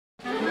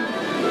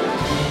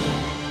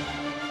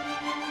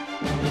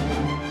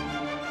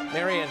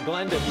ANN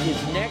GLENDON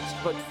is next,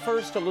 but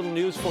first a little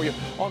news for you.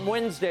 On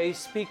Wednesday,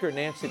 Speaker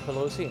Nancy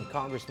Pelosi and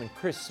Congressman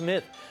Chris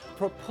Smith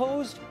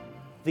proposed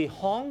the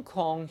Hong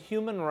Kong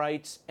Human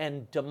Rights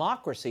and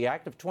Democracy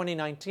Act of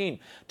 2019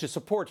 to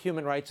support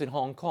human rights in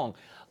Hong Kong.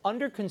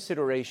 Under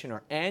consideration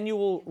are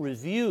annual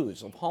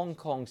reviews of Hong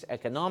Kong's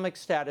economic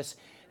status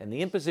and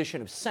the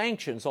imposition of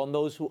sanctions on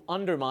those who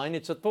undermine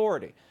its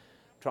authority.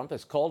 Trump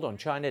has called on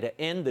China to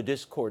end the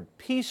discord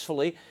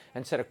peacefully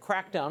and said a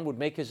crackdown would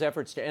make his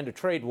efforts to end a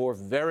trade war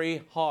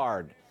very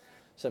hard.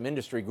 Some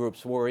industry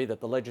groups worry that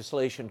the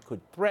legislation could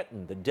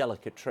threaten the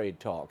delicate trade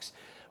talks.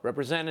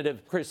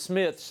 Representative Chris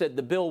Smith said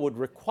the bill would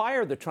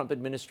require the Trump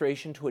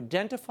administration to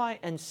identify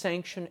and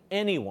sanction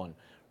anyone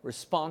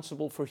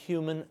responsible for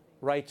human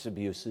rights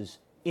abuses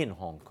in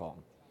Hong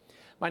Kong.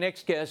 My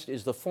next guest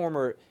is the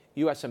former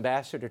U.S.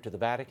 ambassador to the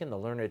Vatican, the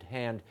learned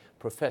hand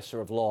professor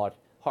of law at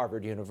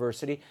Harvard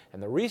University,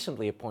 and the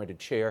recently appointed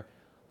chair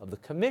of the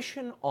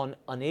Commission on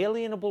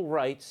Unalienable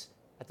Rights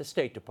at the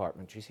State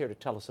Department. She's here to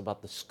tell us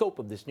about the scope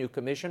of this new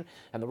commission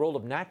and the role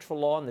of natural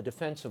law in the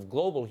defense of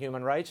global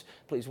human rights.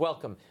 Please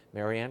welcome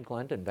ANN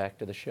GLENDON back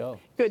to the show.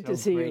 Good to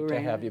see you, Raymond. Great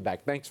to have you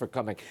back. Thanks for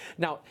coming.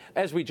 Now,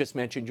 as we just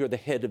mentioned, you're the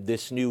head of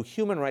this new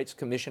Human Rights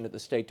Commission at the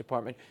State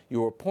Department.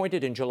 You were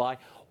appointed in July.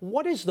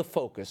 What is the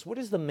focus? What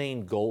is the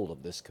main goal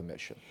of this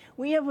commission?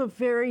 We have a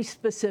very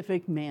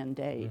specific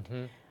mandate.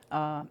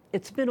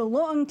 It's been a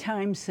long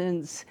time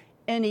since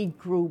any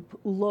group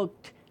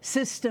looked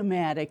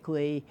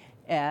systematically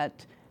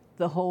at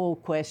the whole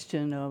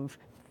question of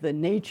the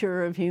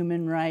nature of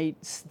human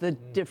rights, the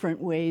different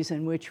ways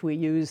in which we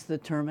use the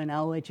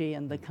terminology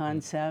and the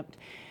concept.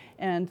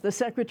 And the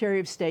Secretary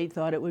of State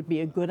thought it would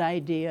be a good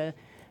idea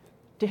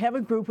to have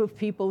a group of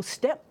people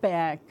step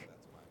back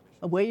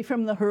away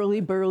from the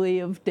hurly-burly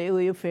of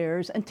daily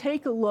affairs and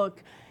take a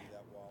look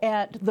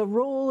at the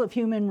role of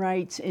human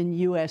rights in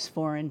U.S.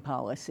 foreign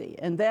policy.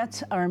 And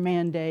that's our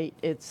mandate.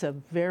 It's a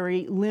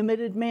very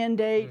limited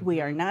mandate. We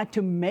are not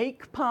to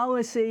make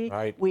policy.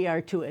 Right. We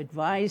are to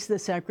advise the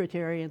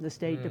Secretary of the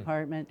State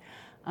Department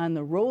on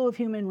the role of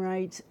human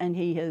rights. And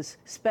he has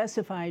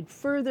specified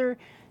further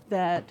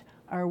that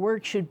our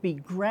work should be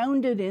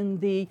grounded in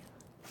the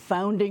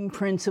founding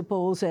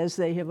principles as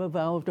they have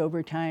evolved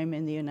over time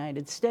in the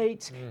United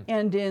States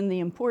and in the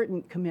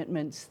important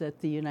commitments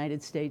that the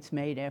United States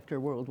made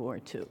after World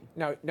War II.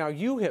 Now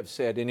you have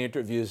said in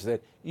interviews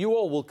that you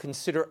all will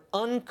consider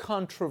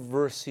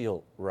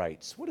uncontroversial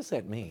rights. What does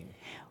that mean?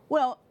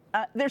 Well,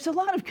 there's a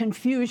lot of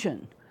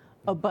confusion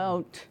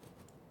about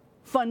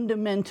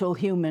fundamental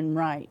human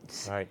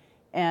rights. Right.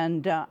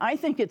 And I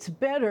think it's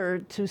better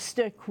to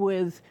stick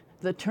with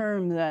the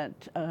term that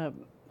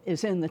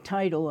is in the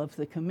title of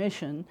the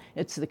commission.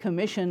 It's the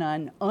Commission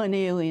on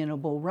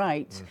Unalienable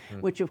Rights,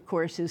 which of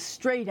course is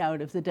straight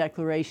out of the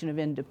Declaration of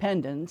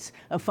Independence.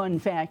 A fun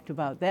fact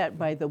about that,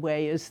 by the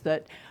way, is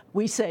that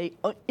we say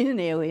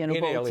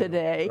inalienable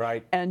today,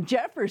 right. And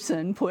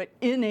Jefferson put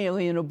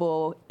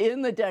inalienable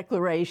in the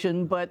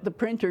Declaration, but the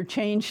printer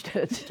changed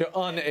it To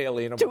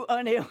unalienable. to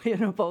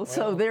unalienable.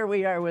 So there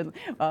we are with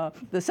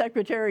the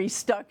Secretary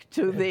stuck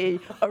to the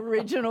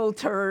original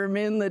term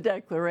in the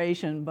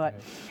Declaration.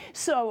 But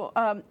so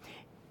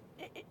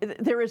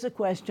there is a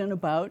question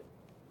about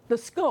the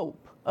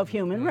scope of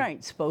human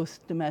rights, both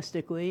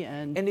domestically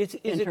and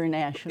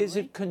internationally. Is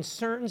it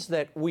concerns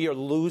that we are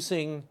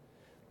losing?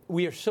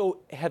 We are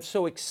have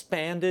so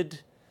expanded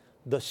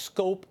the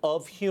scope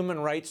of human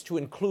rights to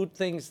include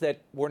things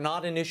that were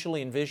not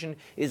initially envisioned?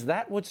 Is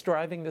that what's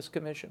driving this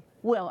commission?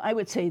 Well, I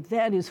would say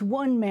that is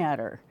one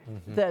matter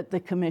that the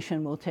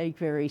commission will take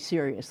very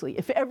seriously.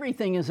 If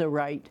everything is a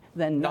right,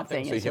 then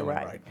nothing is a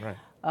right.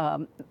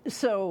 Right.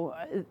 So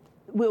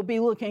we'll be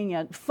looking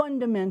at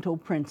fundamental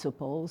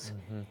principles.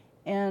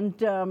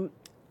 And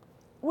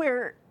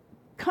where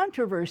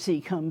controversy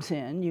comes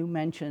in, you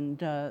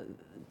mentioned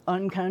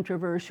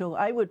uncontroversial.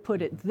 I would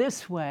put it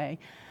this way,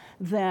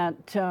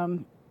 that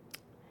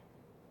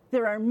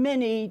there are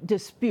many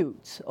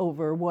disputes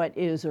over what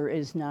is or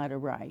is not a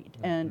right.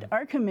 And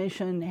our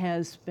commission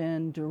has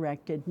been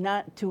directed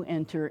not to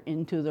enter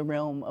into the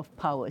realm of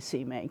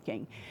policy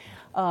making.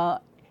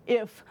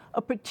 If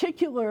a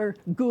particular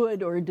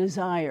good or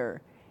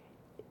desire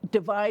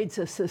divides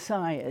a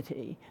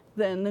society,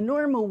 then the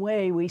normal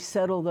way we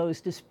settle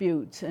those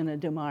disputes in a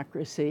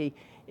democracy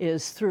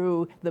is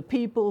through the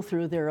people,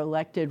 through their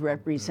elected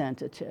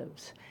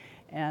representatives.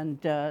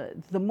 And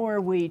the more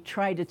we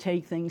try to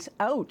take things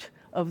out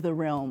of the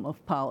realm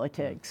of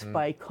politics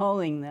by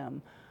calling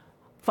them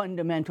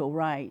fundamental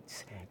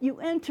rights, you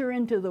enter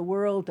into the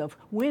world of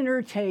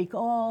winner take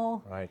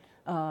all. Right.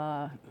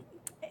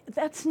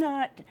 That's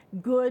not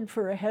good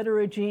for a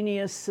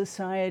heterogeneous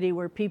society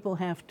where people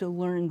have to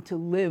learn to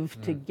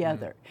live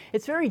together.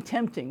 It's very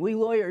tempting. We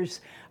lawyers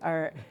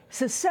are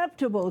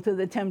susceptible to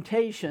the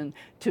temptation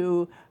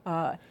to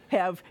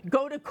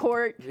go to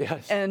court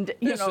and,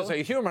 this is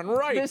a human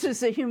right. This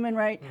is a human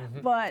right.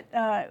 But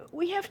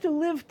we have to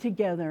live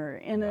together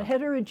in a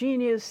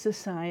heterogeneous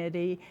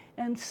society.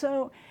 And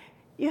so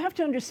you have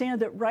to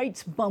understand that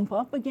rights bump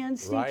up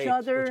against each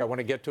other. Which I want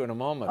to get to in a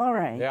moment. All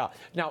right. Yeah.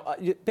 Now,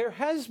 there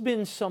has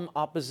been some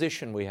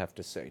opposition, we have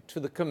to say,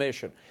 to the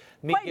commission.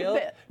 Quite a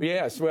bit.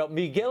 Yes. Well,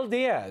 Miguel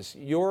Diaz,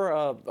 you're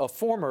a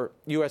former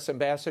U.S.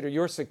 ambassador,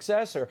 your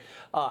successor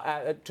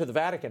to the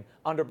Vatican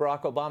under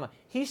Barack Obama.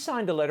 He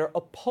signed a letter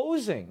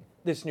opposing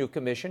this new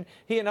commission.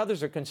 He and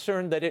others are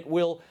concerned that it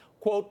will,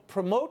 quote,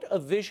 promote a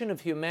vision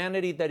of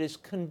humanity that is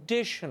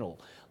conditional,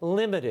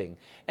 limiting,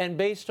 and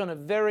based on a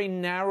very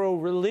narrow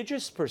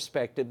religious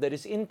perspective that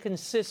is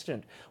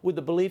inconsistent with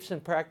the beliefs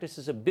and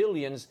practices of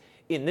billions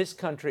in this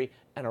country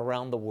and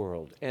around the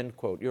world, end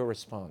quote. Your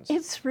response?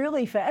 It's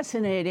really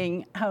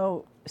fascinating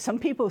how some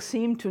people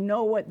seem to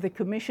know what the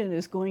commission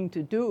is going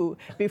to do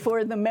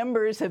before the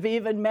members have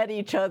even met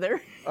each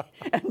other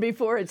and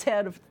before it's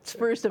had its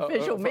first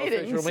official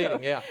meeting.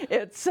 Yeah.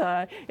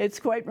 It's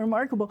quite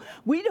remarkable.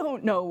 We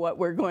don't know what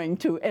we're going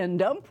to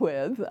end up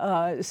with.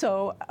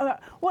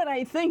 What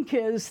I think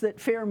is that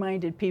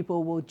fair-minded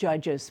people will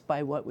judge us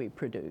by what we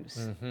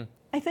produce. Mm-hmm.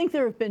 I think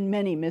there have been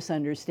many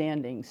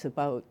misunderstandings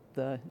about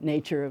the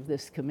nature of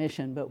this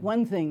commission, but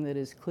one thing that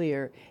is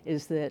clear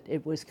is that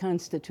it was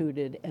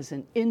constituted as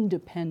an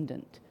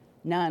independent,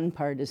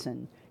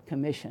 nonpartisan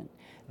commission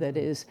that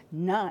is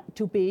not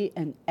to be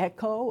an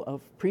echo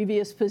of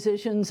previous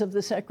positions of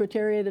the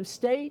Secretariat of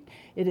State.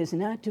 It is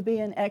not to be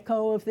an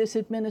echo of this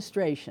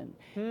administration.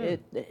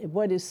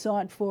 What is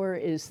sought for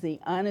is the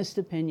honest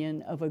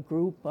opinion of a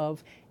group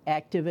of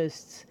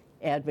activists,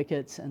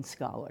 advocates, and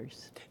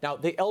scholars. Now,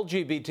 the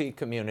LGBT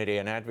community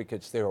and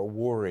advocates there are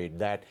worried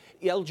that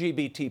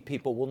LGBT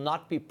people will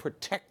not be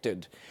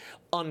protected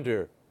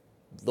under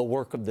the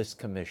work of this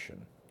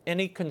commission.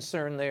 Any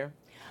concern there?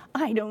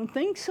 I don't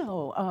think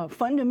so.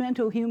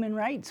 Fundamental human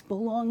rights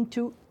belong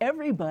to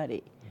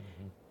everybody.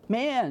 Mm-hmm.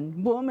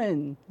 Man,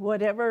 woman,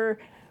 whatever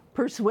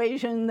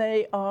persuasion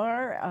they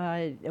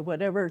are,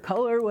 whatever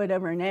color,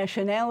 whatever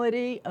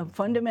nationality, a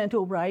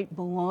fundamental right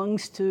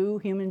belongs to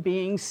human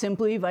beings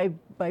simply by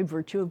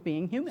virtue of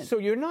being human. So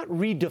you're not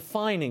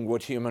redefining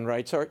what human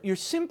rights are. You're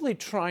simply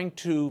trying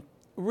to,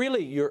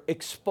 really, you're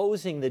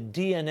exposing the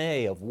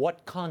DNA of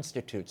what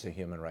constitutes a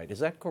human right. Is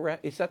that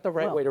correct? Is that the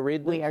right way to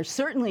read this? We are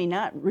certainly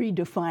not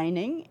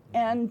redefining.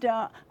 And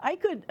I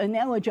could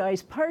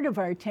analogize part of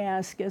our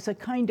task as a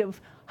kind of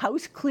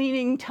house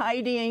cleaning,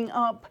 tidying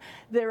up.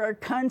 There are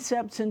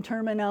concepts and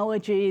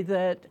terminology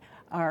that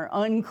are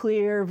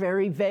unclear,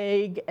 very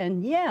vague,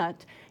 and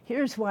yet,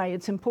 here's why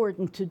it's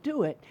important to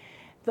do it.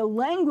 The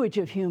language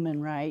of human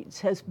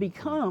rights has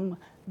become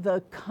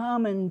the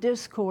common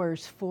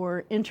discourse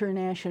for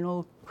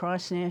international,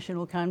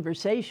 cross-national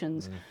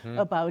conversations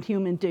about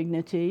human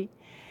dignity,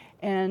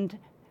 and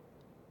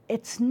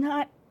it's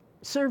not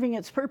serving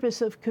its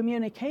purpose of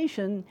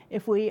communication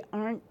if we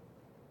aren't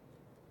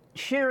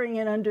sharing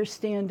an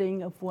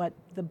understanding of what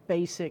the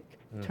basic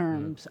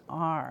terms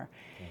are.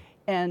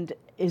 And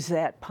is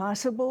that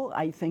possible?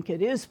 I think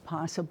it is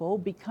possible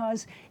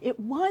because it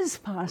was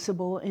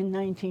possible in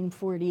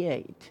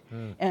 1948.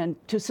 And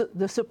to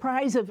the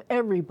surprise of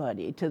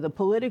everybody, to the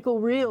political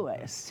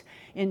realists,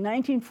 in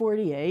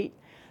 1948,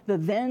 the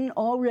then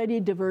already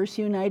diverse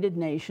United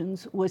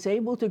Nations was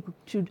able to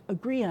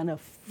agree on a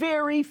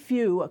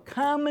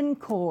common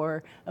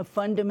core of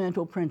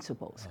fundamental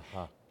principles.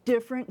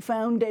 Different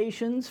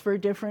foundations for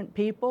different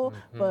people,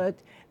 but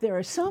there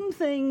are some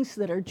things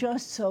that are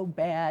just so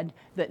bad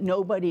that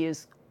nobody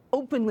is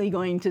openly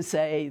going to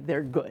say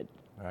they're good.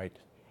 Right.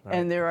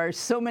 And there are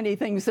so many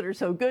things that are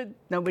so good,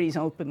 nobody's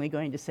openly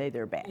going to say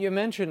they're bad. You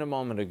mentioned a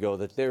moment ago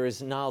that there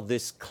is now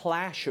this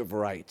clash of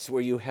rights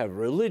where you have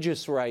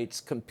religious rights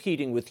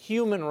competing with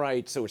human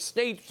rights or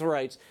states'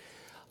 rights.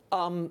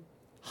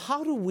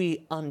 How do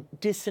we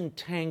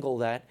disentangle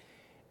that?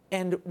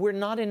 And we're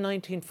not in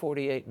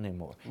 1948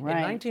 anymore. Right.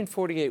 In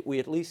 1948, we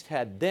at least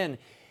had then,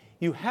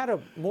 you had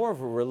more of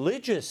a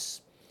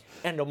religious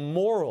and a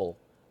moral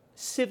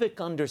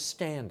civic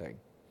understanding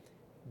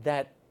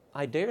that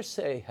I dare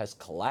say has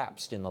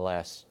collapsed in the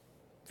last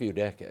few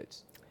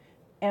decades.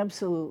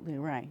 Absolutely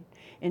right.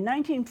 In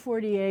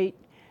 1948,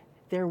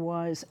 there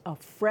was a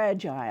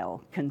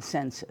fragile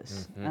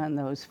consensus on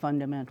those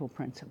fundamental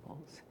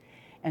principles.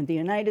 And the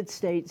United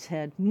States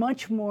had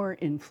much more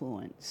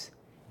influence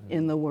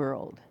in the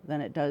world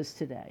than it does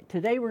today.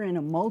 Today we're in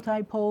a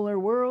multipolar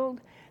world.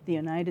 The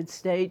United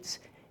States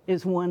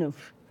is one of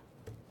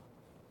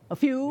a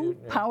few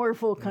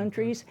powerful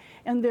countries,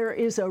 and there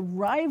is a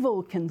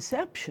rival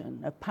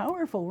conception, a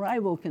powerful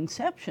rival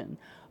conception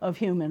of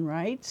human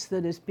rights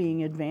that is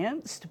being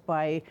advanced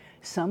by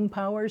some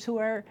powers who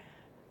are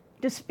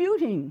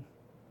disputing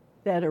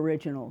that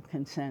original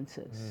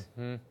consensus,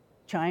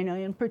 China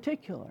in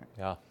particular.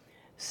 Yeah.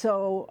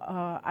 So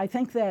I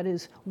think that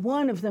is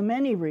one of the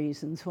many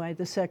reasons why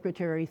the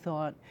Secretary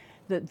thought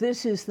that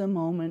this is the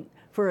moment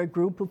for a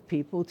group of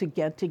people to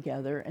get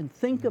together and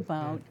think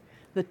about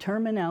the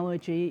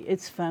terminology,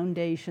 its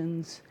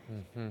foundations,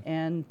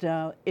 and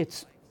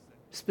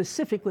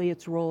specifically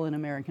its role in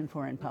American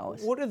foreign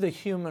policy. What are the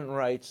human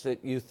rights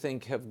that you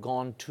think have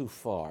gone too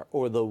far,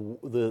 or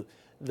the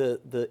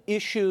the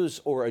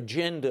issues or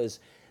agendas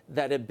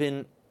that have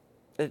been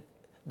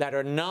that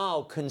are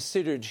now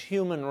considered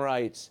human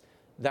rights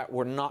that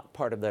were not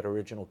part of that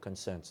original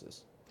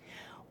consensus?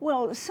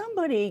 Well,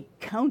 somebody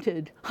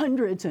counted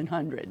hundreds and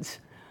hundreds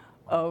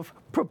of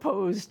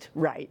proposed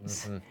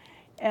rights. Mm-hmm.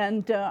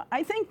 And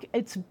I think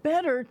it's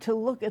better to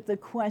look at the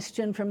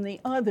question from the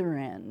other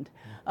end.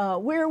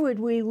 Where would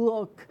we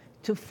look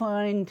to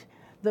find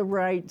the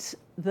rights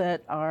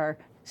that are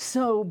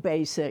so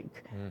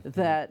basic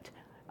that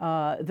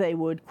they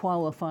would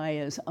qualify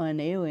as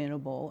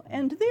unalienable?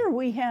 And there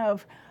we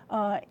have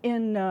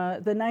in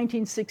the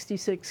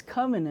 1966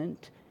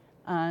 Covenant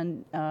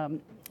on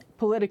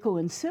Political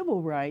and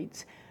Civil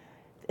Rights,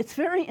 it's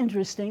very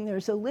interesting.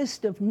 There's a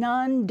list of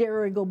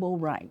non-derogable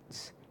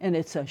rights, and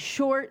it's a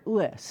short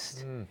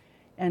list.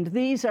 And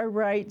these are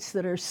rights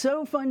that are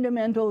so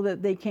fundamental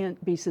that they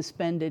can't be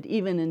suspended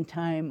even in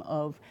time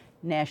of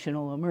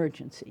national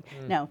emergency.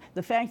 Now,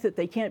 the fact that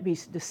they can't be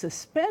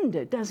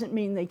suspended doesn't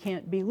mean they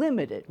can't be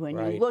limited. When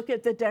you look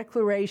at the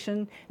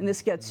Declaration, and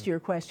this gets to your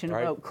question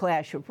about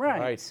clash of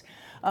rights,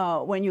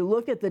 when you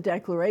look at the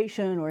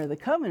Declaration or the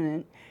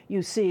Covenant,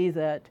 you see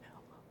that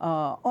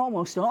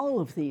almost all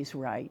of these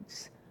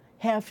rights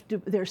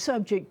they're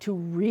subject to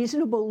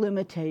reasonable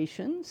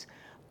limitations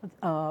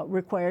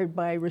required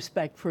by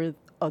respect for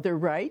other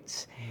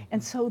rights.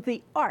 And so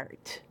the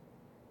art,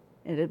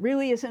 and it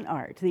really is an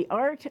art, the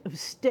art of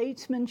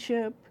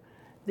statesmanship,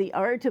 the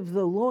art of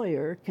the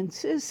lawyer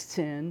consists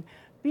in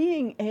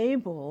being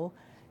able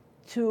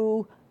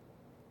to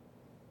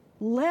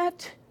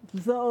let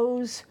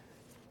those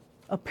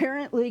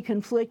apparently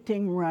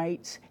conflicting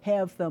rights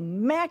have the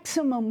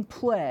maximum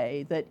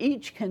play that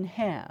each can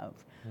have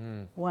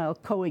while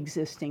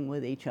coexisting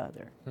with each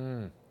other.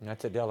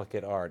 That's a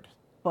delicate art.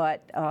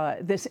 But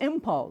this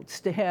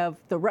impulse to have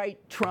the right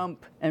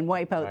trump and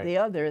wipe out the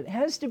other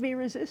has to be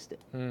resisted.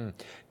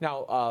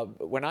 Now,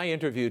 when I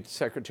interviewed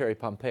Secretary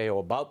Pompeo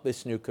about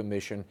this new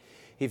commission,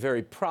 he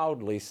very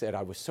proudly said,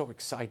 I was so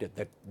excited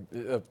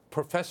that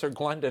Professor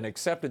Glendon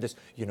accepted this.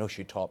 You know,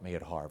 she taught me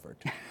at Harvard.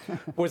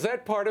 Was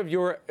that part of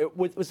your,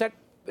 was that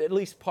at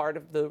least part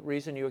of the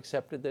reason you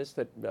accepted this,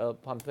 that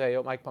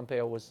Mike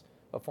Pompeo was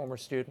a former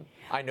student?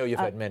 I know you've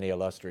had many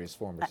illustrious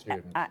former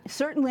students.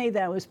 Certainly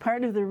that was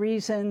part of the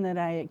reason that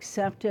I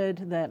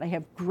accepted, that I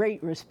have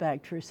great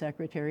respect for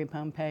Secretary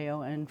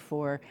Pompeo and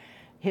for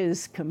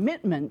his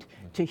commitment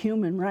to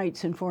human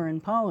rights and foreign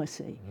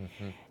policy.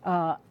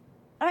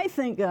 I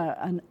think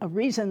a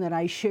reason that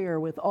I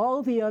share with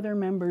all the other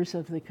members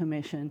of the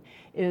Commission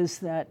is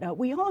that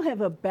we all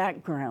have a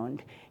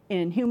background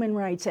in human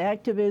rights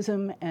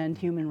activism and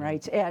human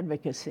rights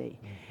advocacy.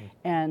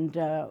 And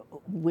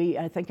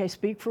I think I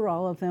speak for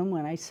all of them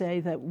when I say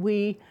that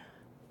we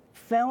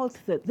felt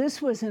that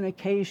this was an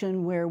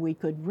occasion where we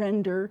could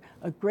render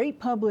a great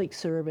public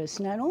service,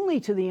 not only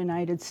to the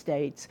United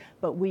States,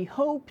 but we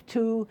hope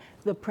to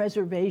the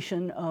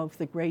preservation of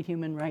the great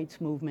human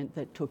rights movement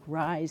that took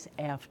rise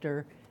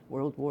after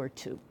World War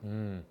II.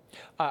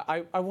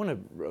 I want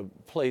to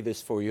play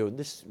this for you.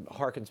 This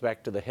harkens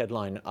back to the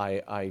headline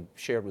I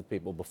shared with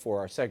people before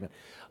our segment.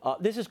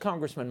 This is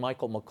Congressman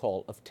Michael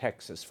McCall of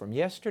Texas from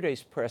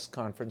yesterday's press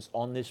conference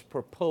on this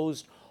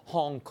proposed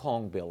Hong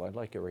Kong bill. I'd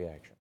like your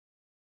reaction.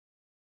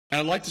 And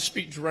I'd like to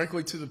speak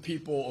directly to the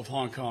people of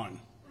Hong Kong.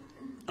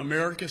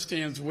 America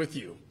stands with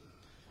you,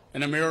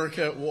 and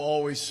America will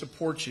always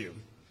support you.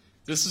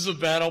 This is a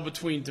battle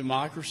between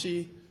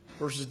democracy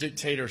versus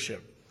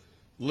dictatorship,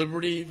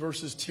 liberty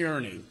versus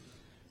tyranny,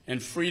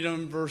 and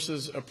freedom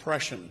versus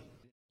oppression.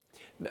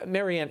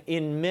 Marianne,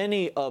 in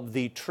many of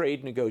the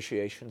trade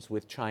negotiations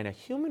with China,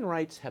 human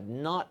rights have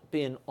not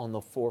been on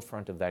the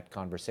forefront of that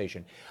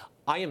conversation.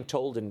 I am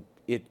told, and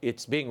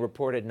it's being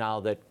reported now,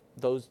 that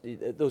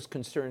those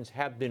concerns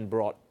have been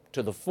brought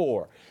to the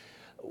fore.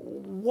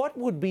 What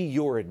would be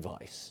your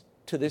advice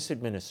to this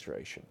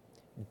administration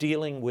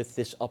dealing with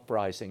this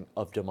uprising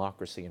of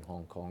democracy in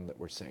Hong Kong that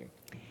we're seeing?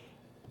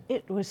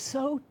 It was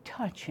so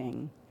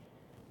touching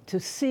to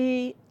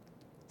see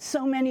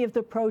so many of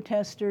the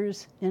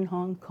protesters in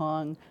Hong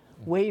Kong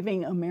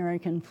waving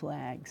American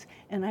flags.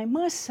 And I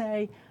must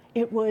say,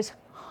 it was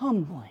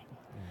humbling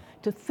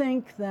to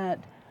think that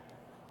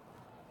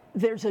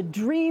there's a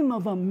dream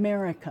of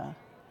America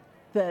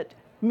that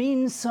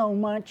means so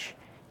much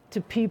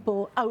to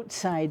people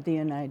outside the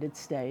United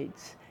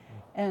States.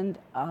 And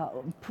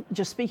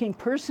just speaking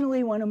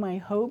personally, one of my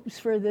hopes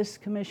for this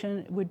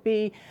commission would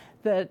be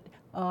that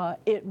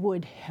it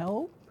would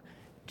help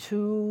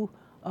to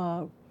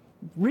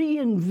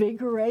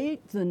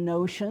reinvigorate the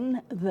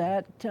notion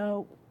that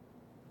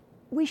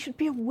we should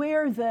be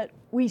aware that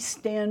we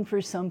stand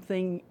for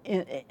something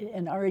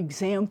in our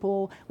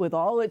example, with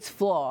all its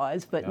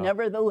flaws, but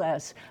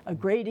nevertheless, a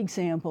great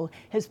example,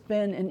 has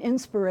been an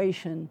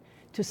inspiration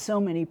to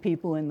so many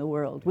people in the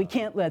world. We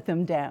can't let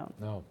them down.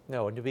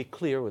 No, and to be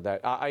clear with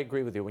that, I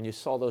agree with you. When you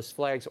saw those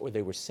flags, or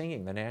they were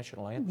singing the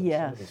national anthem,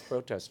 some of these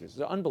protesters,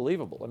 it's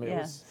unbelievable. I mean, it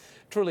was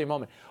truly a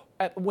moment.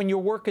 When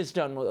your work is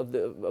done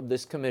of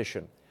this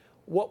commission,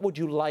 what would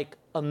you like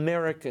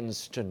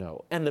Americans to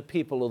know, and the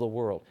people of the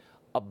world,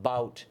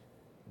 about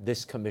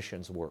this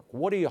commission's work?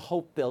 What do you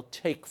hope they'll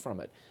take from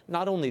it?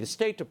 Not only the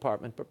State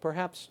Department, but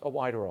perhaps a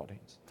wider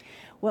audience.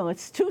 Well,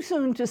 it's too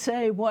soon to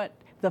say what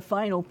the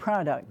final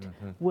product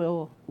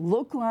will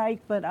look like,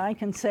 but I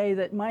can say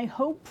that my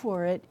hope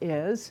for it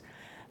is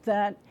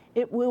that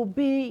it will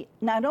be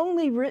not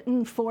only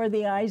written for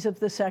the eyes of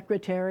the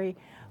Secretary,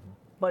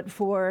 but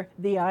for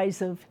the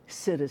eyes of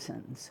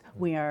citizens.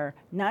 We are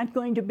not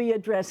going to be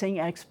addressing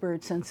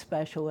experts and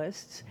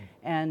specialists,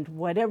 and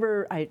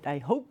whatever, I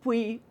hope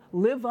we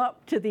live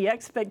up to the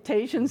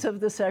expectations of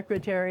the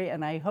Secretary,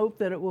 and I hope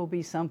that it will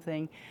be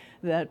something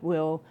that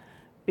will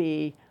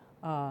be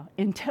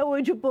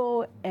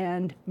intelligible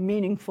and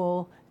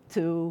meaningful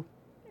to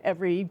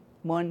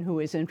everyone who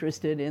is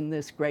interested in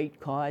this great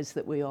cause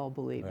that we all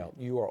believe in. Well,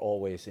 you are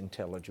always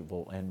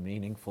intelligible and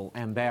meaningful.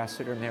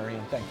 Ambassador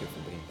Marion, thank you for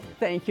being here.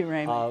 Thank you,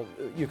 Raymond.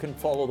 You can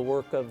follow the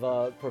work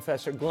of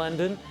Professor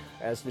Glendon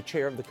as the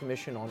chair of the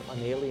Commission on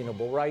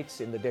Unalienable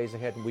Rights in the days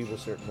ahead, and we will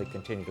certainly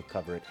continue to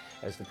cover it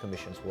as the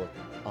Commission's work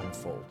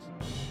unfolds.